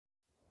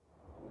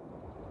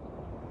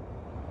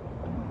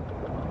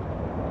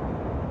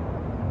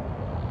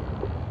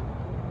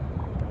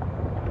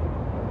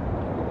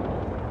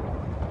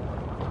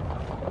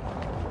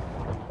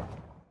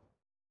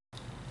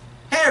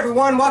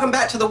everyone, welcome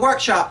back to the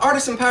workshop.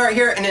 Artisan Pirate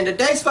here, and in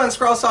today's fun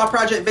scroll saw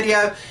project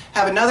video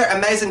have another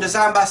amazing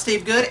design by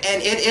Steve Good,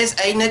 and it is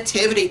a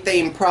nativity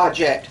theme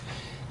project.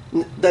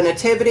 The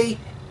nativity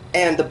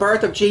and the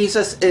birth of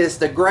Jesus is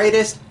the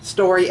greatest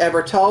story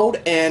ever told,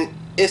 and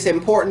it's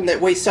important that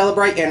we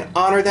celebrate and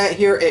honor that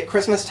here at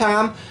Christmas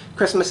time.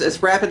 Christmas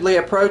is rapidly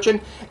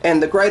approaching,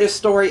 and the greatest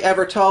story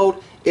ever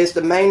told is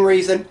the main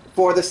reason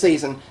for the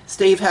season.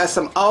 Steve has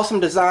some awesome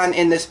design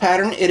in this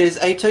pattern. It is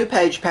a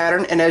 2-page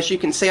pattern, and as you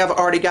can see, I've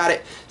already got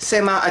it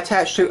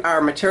semi-attached to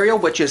our material,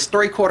 which is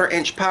 3/4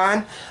 inch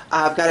pine.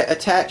 I've got it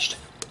attached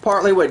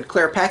partly with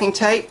clear packing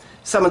tape.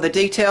 Some of the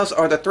details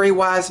are the 3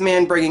 wise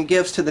men bringing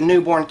gifts to the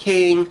newborn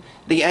king,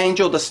 the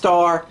angel, the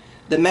star,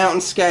 the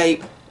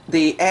mountainscape,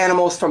 the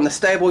animals from the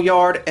stable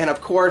yard, and of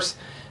course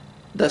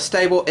the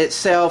stable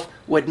itself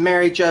with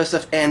Mary,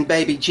 Joseph, and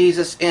baby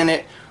Jesus in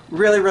it.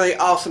 Really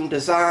awesome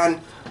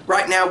design.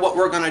 Right now what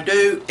we're going to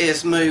do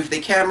is move the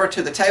camera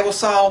to the table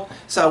saw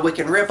so we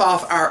can rip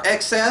off our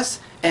excess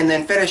and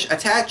then finish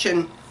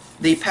attaching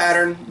the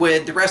pattern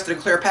with the rest of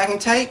the clear packing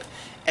tape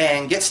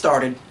and get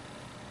started.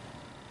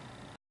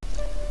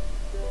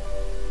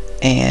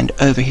 And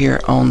over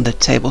here on the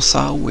table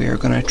saw, we're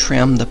going to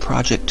trim the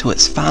project to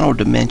its final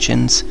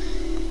dimensions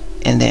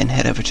and then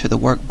head over to the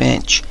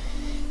workbench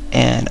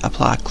and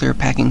apply clear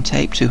packing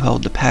tape to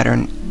hold the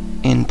pattern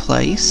in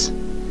place.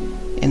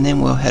 And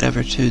then we'll head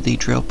over to the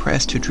drill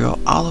press to drill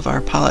all of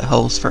our pilot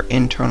holes for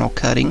internal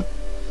cutting.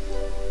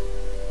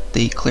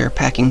 The clear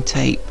packing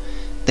tape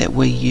that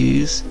we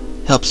use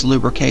helps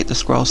lubricate the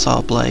scroll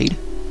saw blade,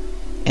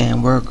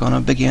 and we're going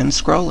to begin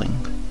scrolling.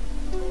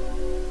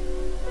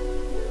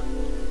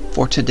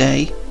 For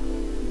today,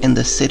 in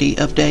the city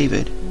of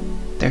David,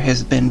 there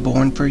has been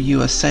born for you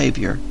a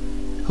Savior,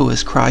 who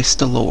is Christ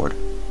the Lord.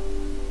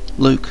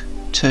 Luke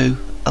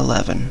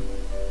 2:11.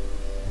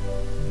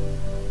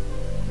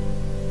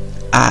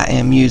 I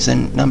am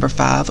using number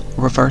 5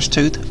 reverse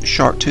tooth,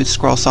 sharp tooth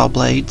scroll saw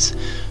blades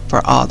for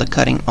all the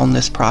cutting on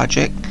this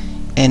project,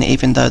 and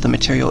even though the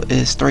material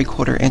is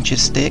 3/4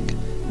 inches thick,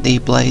 the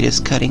blade is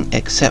cutting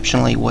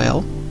exceptionally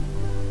well.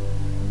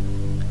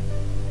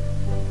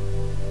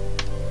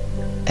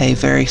 A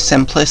very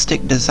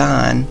simplistic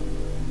design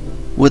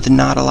with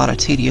not a lot of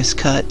tedious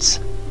cuts,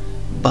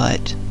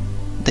 but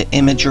the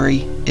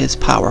imagery is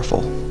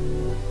powerful.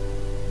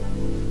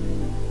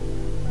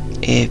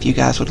 If you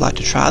guys would like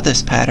to try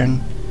this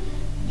pattern,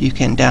 you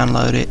can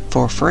download it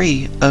for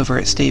free over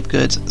at Steve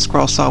Good's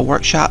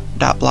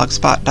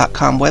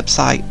scrollsawworkshop.blogspot.com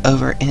website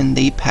over in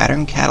the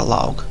pattern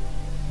catalog.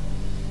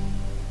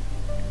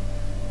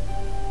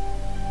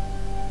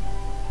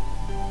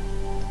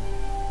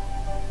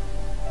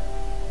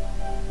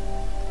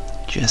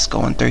 Just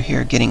going through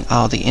here getting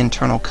all the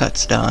internal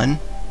cuts done.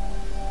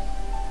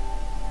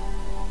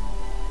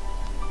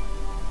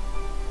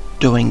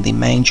 Doing the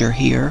manger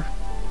here,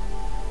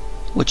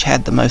 which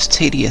had the most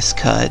tedious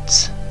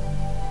cuts,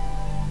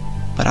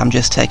 but I'm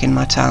just taking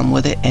my time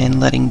with it and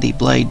letting the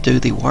blade do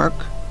the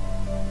work.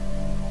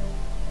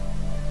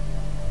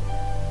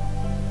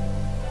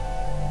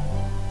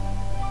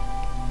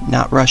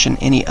 Not rushing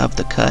any of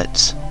the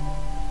cuts.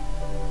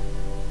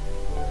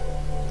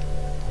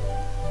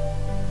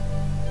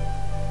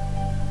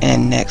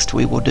 And next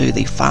we will do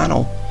the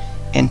final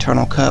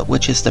internal cut,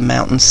 which is the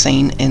mountain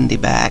scene in the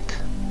back.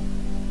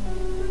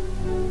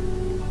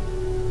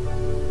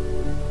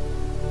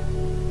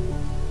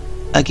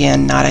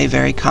 Again, not a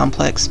very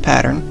complex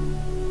pattern,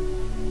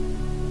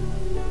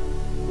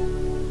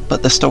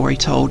 but the story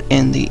told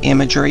in the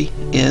imagery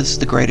is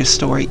the greatest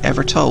story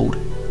ever told,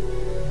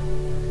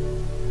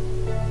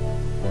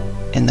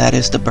 and that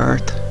is the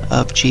birth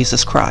of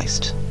Jesus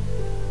Christ.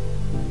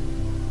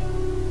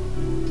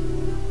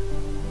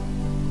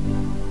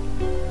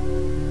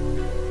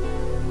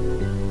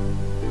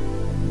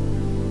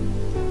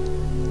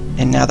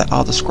 And now that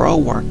all the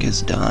scroll work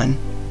is done,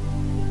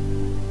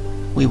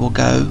 we will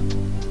go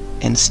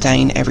and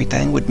stain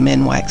everything with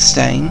Minwax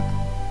stain.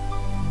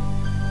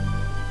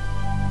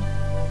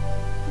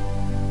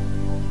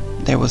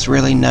 There was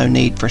really no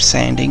need for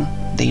sanding.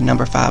 The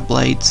number 5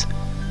 blades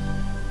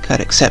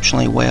cut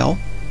exceptionally well.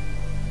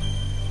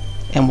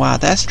 And while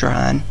that's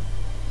drying,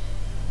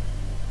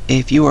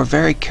 if you are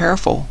very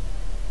careful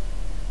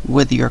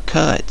with your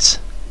cuts,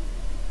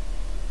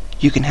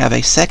 you can have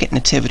a second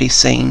nativity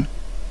scene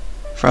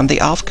from the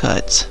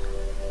offcuts.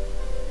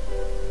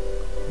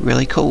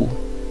 Really cool.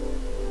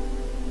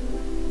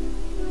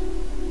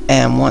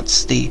 And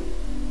once the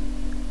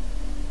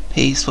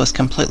piece was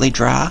completely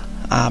dry,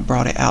 I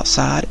brought it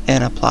outside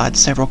and applied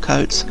several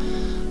coats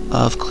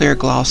of clear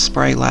gloss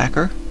spray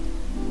lacquer.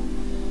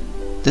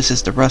 This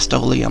is the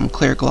Rust-Oleum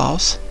clear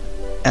gloss,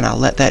 and I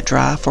let that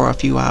dry for a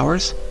few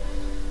hours,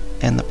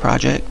 and the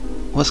project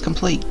was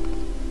complete.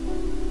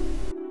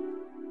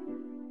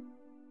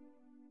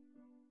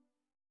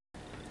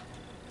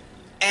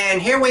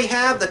 And here we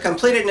have the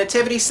completed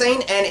nativity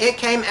scene, and it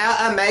came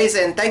out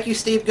amazing. Thank you,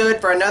 Steve Good,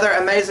 for another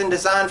amazing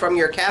design from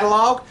your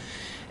catalog.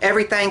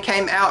 Everything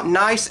came out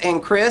nice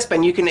and crisp,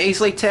 and you can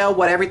easily tell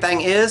what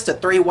everything is. The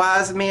three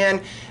wise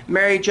men,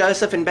 Mary,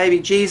 Joseph, and baby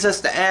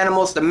Jesus, the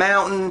animals, the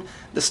mountain,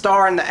 the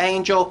star, and the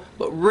angel.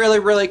 But really,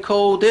 really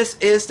cool. This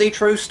is the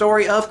true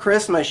story of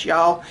Christmas,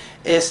 y'all.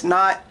 It's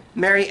not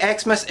Merry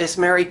Xmas, it's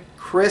Merry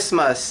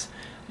Christmas.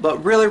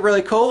 But really,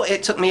 really cool.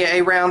 It took me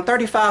around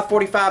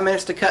 35-45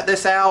 minutes to cut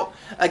this out.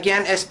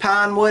 Again, it's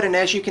pine wood, and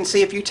as you can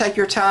see, if you take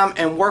your time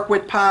and work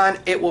with pine,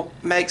 it will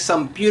make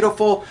some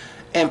beautiful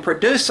and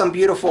produce some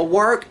beautiful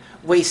work.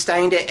 We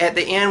stained it at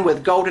the end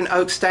with golden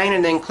oak stain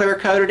and then clear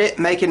coated it,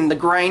 making the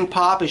grain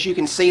pop, as you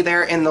can see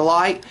there in the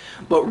light.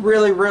 But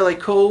really, really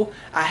cool.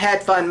 I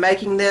had fun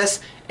making this,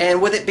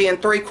 and with it being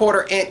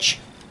 3/4 inch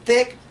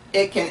thick,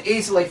 it can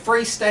easily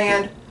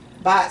freestand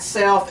by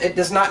itself. It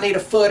does not need a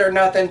foot or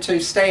nothing to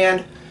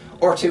stand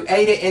or to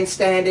aid it in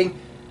standing.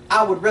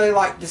 I would really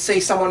like to see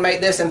someone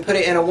make this and put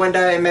it in a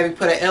window and maybe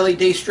put an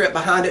LED strip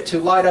behind it to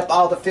light up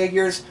all the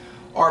figures,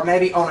 or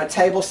maybe on a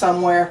table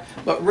somewhere.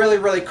 But really,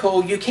 really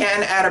cool. You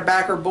can add a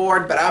backer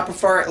board, but I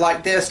prefer it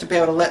like this to be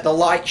able to let the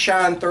light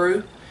shine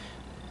through,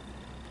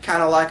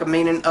 kind of like a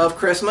meaning of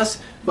Christmas.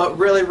 But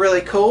really,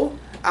 really cool.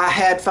 I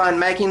had fun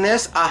making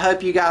this. I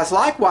hope you guys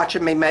like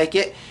watching me make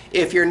it.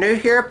 If you're new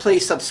here,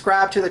 please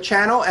subscribe to the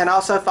channel, and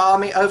also follow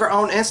me over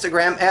on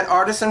Instagram at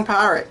Artisan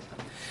Pirate.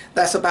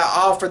 That's about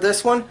all for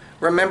this one.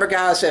 Remember,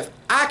 guys, if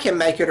I can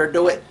make it or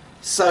do it,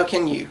 so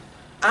can you.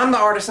 I'm the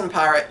Artisan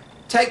Pirate.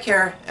 Take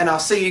care, and I'll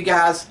see you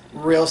guys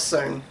real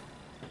soon.